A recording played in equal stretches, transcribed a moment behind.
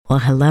Well,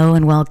 hello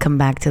and welcome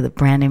back to the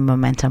Branding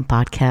Momentum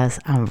Podcast.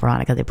 I'm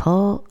Veronica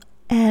DePaul,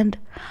 and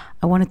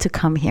I wanted to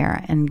come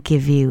here and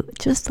give you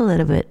just a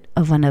little bit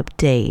of an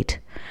update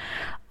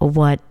of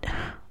what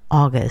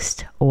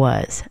August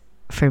was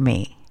for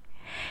me.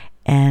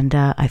 And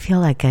I feel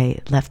like I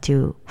left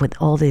you with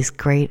all these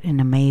great and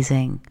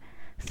amazing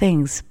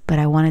things, but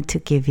I wanted to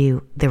give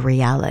you the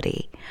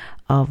reality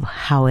of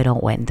how it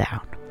all went down.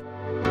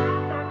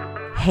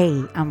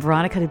 Hey, I'm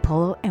Veronica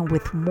DePolo, and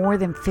with more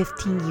than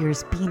 15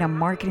 years being a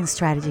marketing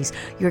strategist,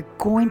 you're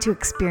going to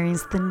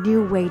experience the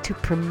new way to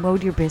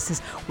promote your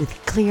business with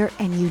clear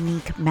and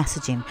unique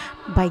messaging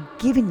by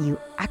giving you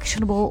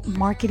actionable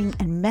marketing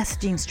and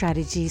messaging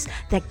strategies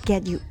that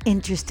get you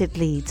interested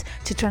leads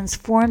to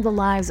transform the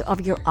lives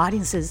of your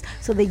audiences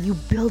so that you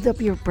build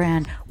up your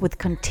brand with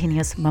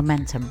continuous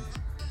momentum.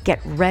 Get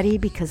ready,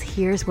 because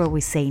here's where we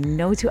say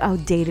no to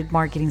outdated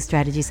marketing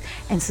strategies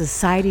and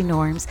society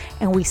norms,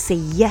 and we say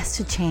yes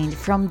to change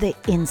from the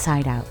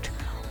inside out.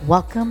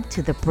 Welcome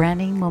to the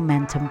Branding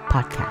Momentum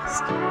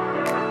Podcast.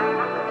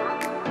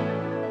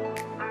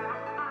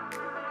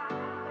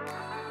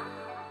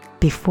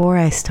 Before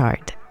I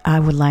start,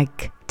 I would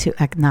like to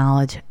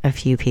acknowledge a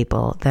few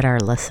people that are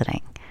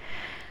listening.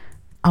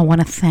 I want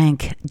to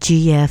thank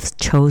GF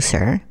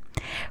Choser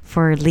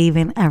for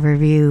leaving a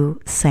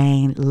review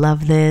saying,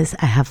 "Love this.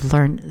 I have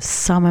learned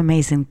some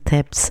amazing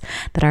tips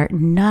that are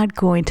not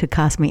going to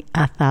cost me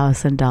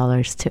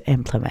 $1,000 to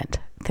implement."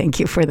 Thank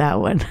you for that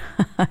one.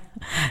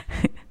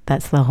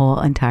 That's the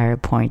whole entire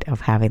point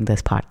of having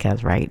this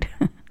podcast, right?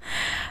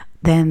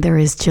 Then there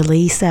is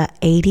Jaleesa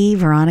 80.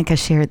 Veronica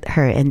shared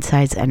her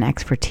insights and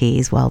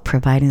expertise while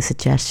providing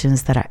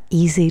suggestions that are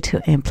easy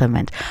to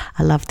implement.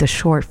 I love the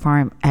short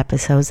form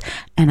episodes,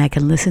 and I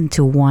can listen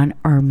to one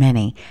or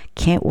many.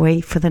 Can't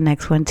wait for the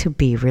next one to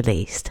be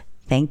released.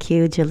 Thank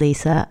you,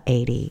 Jaleesa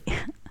 80.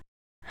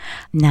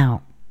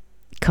 Now,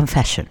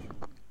 confession.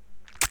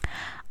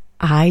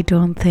 I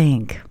don't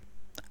think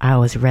I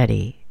was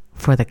ready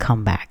for the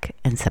comeback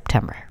in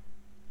September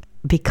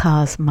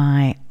because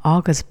my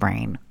August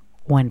brain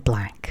went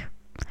blank.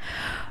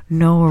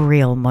 No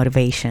real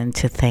motivation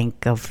to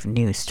think of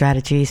new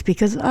strategies,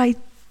 because I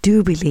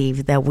do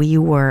believe that we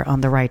were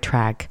on the right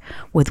track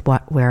with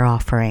what we're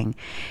offering.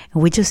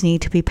 And we just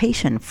need to be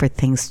patient for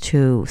things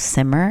to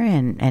simmer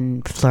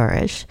and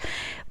flourish.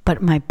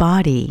 But my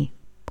body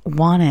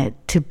wanted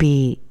to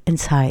be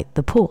inside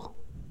the pool,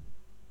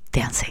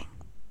 dancing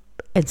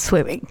and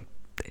swimming.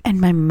 And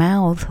my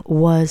mouth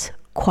was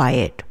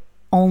quiet,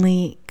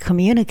 only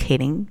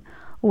communicating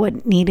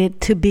what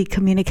needed to be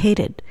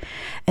communicated.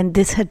 And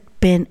this had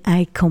been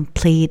a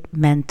complete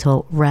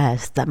mental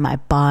rest that my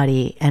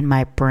body and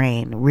my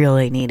brain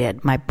really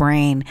needed. My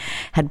brain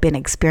had been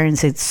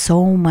experiencing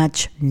so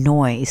much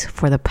noise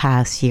for the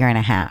past year and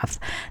a half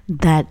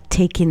that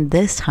taking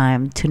this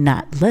time to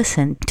not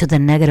listen to the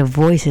negative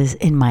voices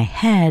in my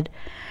head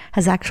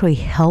has actually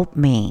helped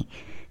me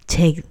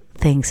take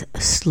things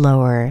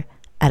slower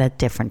at a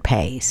different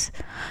pace.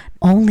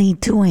 Only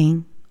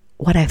doing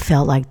what I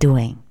felt like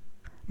doing.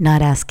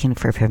 Not asking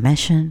for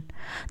permission,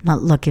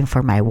 not looking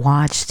for my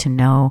watch to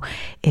know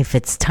if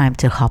it's time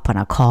to hop on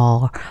a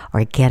call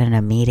or get in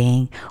a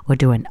meeting or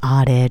do an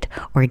audit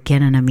or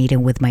get in a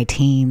meeting with my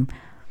team,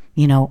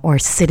 or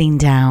sitting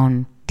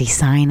down,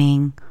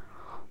 designing.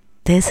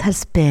 This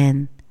has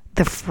been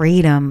the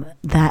freedom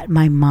that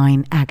my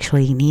mind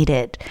actually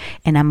needed.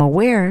 And I'm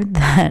aware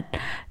that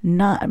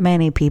not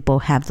many people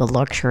have the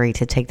luxury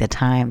to take the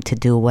time to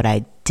do what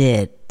I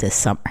did this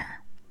summer.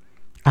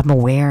 I'm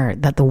aware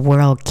that the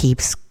world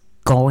keeps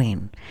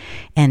going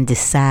and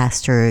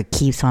disaster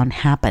keeps on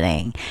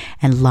happening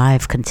and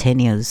life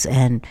continues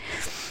and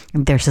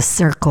there's a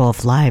circle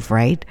of life,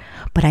 right?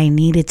 But I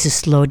needed to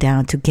slow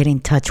down to get in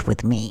touch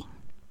with me.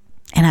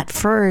 And at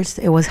first,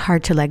 it was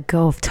hard to let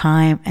go of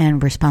time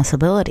and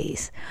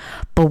responsibilities.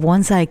 But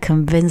once I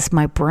convinced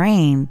my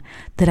brain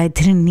that I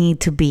didn't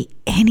need to be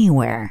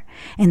anywhere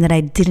and that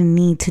I didn't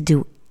need to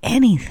do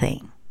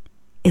anything,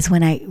 is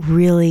when I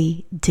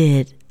really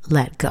did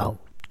let go.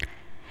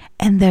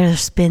 And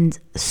there's been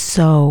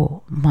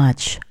so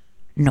much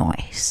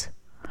noise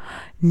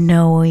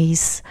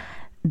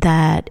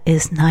that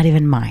is not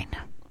even mine.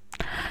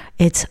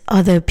 It's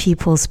other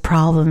people's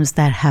problems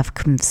that have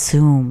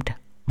consumed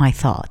my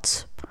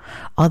thoughts,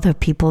 other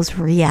people's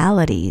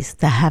realities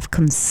that have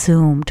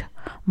consumed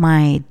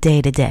my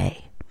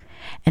day-to-day.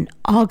 And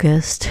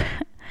August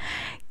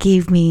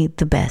gave me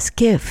the best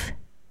gift,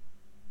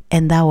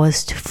 and that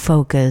was to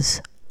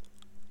focus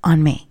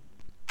on me.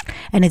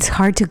 And it's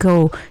hard to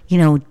go,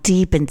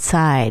 deep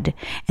inside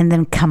and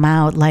then come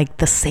out like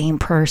the same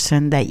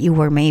person that you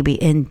were maybe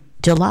in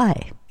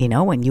July,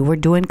 when you were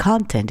doing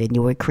content and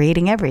you were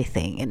creating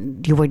everything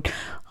and you were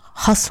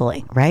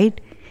hustling,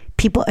 right?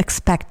 People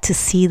expect to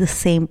see the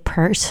same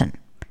person.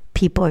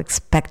 People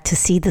expect to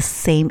see the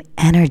same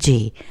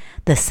energy,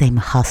 the same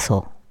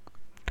hustle.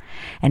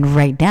 And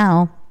right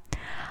now,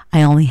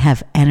 I only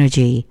have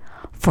energy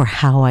for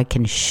how I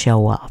can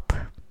show up.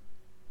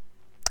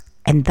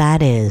 And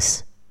that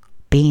is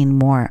being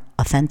more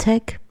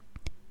authentic,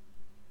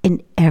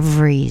 in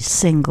every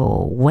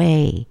single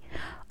way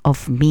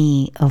of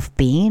me, of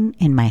being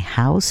in my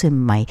house,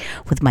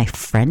 with my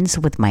friends,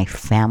 with my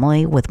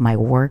family, with my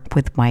work,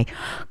 with my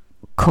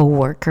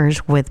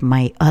co-workers, with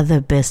my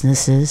other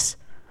businesses,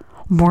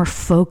 more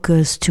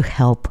focused to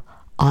help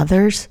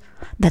others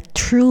that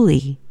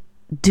truly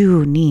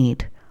do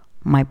need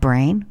my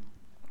brain,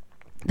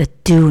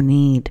 that do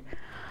need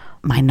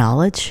my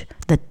knowledge,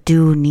 that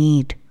do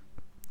need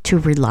to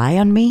rely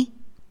on me,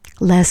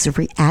 less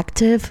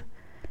reactive,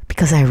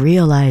 because I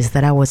realized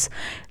that I was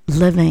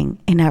living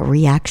in a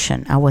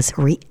reaction. I was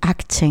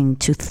reacting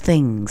to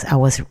things. I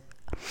was,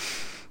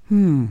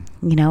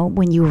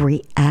 when you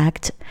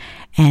react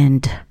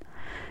and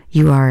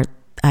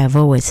I've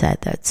always said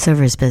that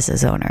service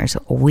business owners,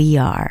 we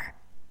are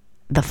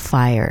the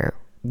fire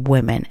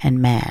women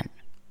and men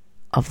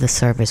of the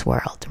service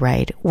world,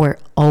 right? We're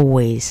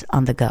always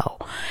on the go.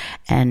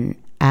 And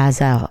as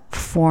a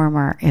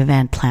former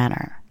event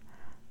planner,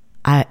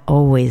 I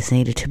always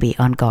needed to be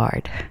on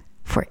guard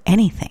for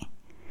anything.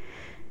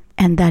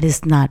 And that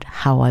is not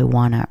how I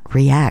want to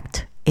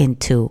react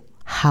into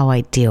how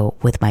I deal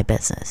with my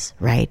business,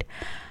 right?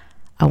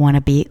 I want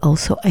to be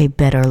also a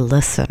better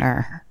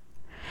listener,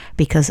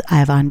 because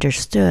I've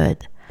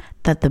understood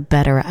that the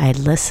better I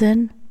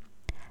listen,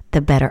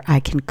 the better I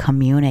can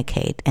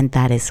communicate. And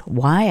that is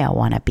why I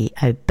want to be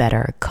a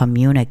better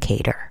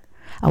communicator.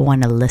 I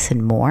want to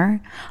listen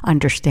more,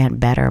 understand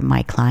better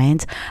my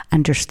clients,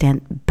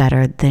 understand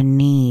better the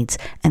needs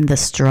and the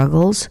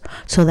struggles,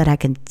 so that I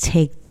can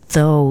take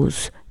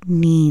those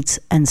needs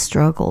and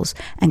struggles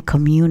and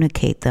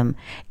communicate them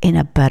in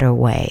a better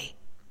way.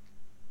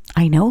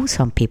 I know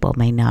some people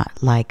may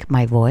not like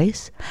my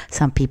voice.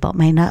 Some people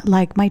may not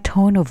like my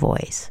tone of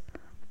voice.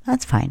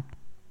 That's fine,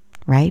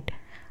 right?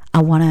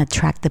 I want to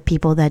attract the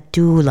people that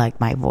do like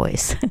my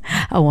voice.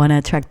 I want to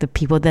attract the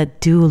people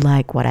that do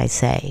like what I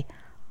say.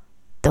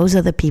 Those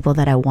are the people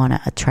that I want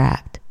to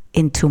attract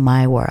into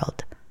my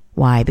world.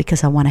 Why?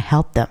 Because I want to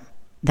help them.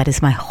 That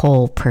is my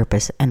whole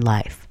purpose in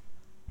life,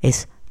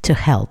 is to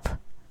help,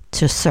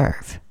 to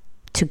serve,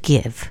 to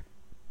give.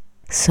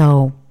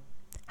 So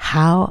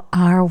how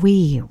are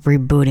we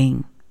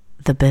rebooting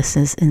the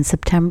business in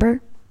September?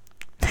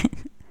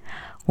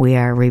 We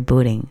are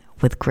rebooting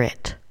with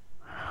grit.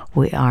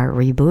 We are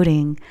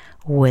rebooting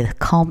with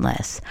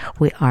calmness.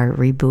 We are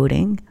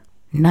rebooting,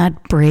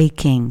 not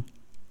breaking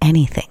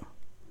anything.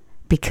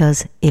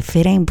 Because if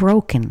it ain't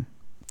broken,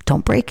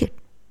 don't break it.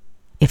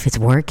 If it's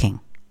working,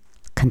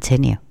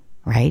 continue,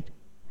 right?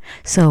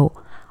 So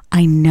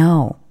I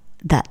know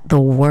that the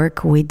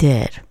work we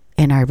did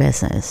in our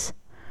business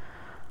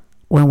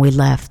when we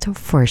left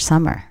for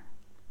summer,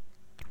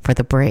 for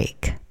the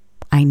break,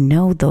 I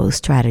know those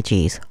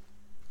strategies.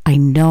 I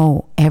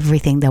know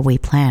everything that we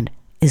planned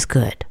is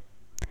good.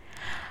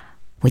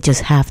 We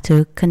just have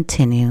to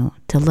continue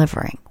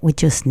delivering. We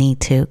just need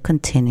to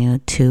continue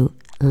to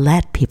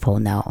let people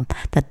know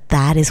that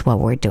that is what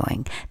we're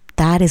doing.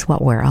 That is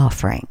what we're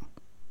offering.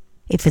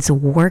 If it's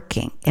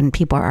working and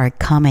people are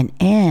coming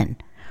in,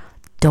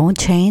 don't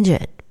change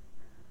it.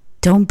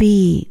 Don't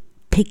be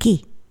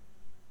picky.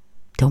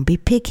 Don't be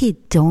picky.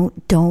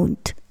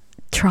 Don't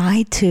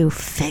try to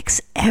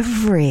fix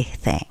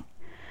everything.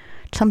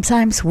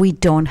 Sometimes we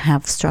don't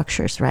have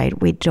structures, right?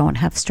 We don't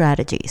have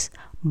strategies,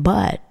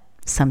 but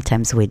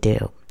sometimes we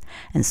do.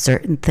 And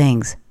certain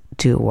things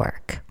do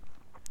work.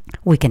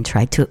 We can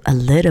try to a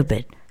little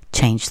bit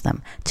change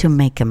them to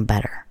make them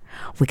better.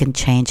 We can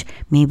change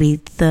maybe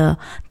the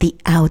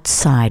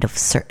outside of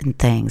certain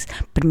things,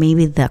 but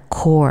maybe the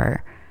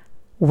core,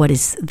 what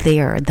is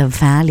there, the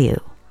value,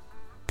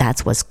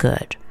 that's what's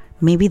good.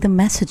 Maybe the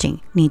messaging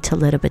needs a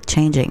little bit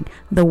changing.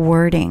 The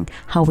wording,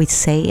 how we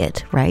say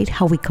it, right?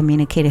 How we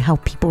communicate it, how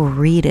people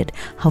read it,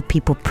 how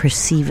people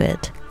perceive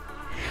it.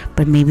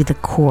 But maybe the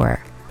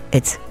core,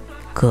 it's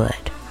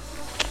good.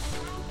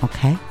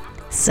 Okay?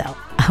 So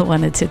I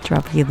wanted to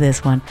drop you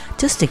this one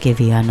just to give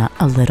you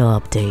a little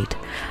update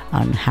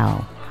on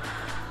how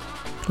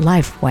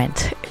life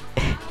went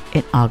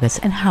in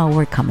August and how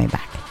we're coming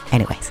back.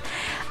 Anyways,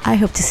 I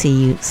hope to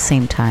see you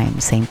same time,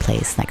 same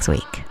place next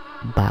week.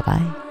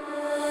 Bye-bye.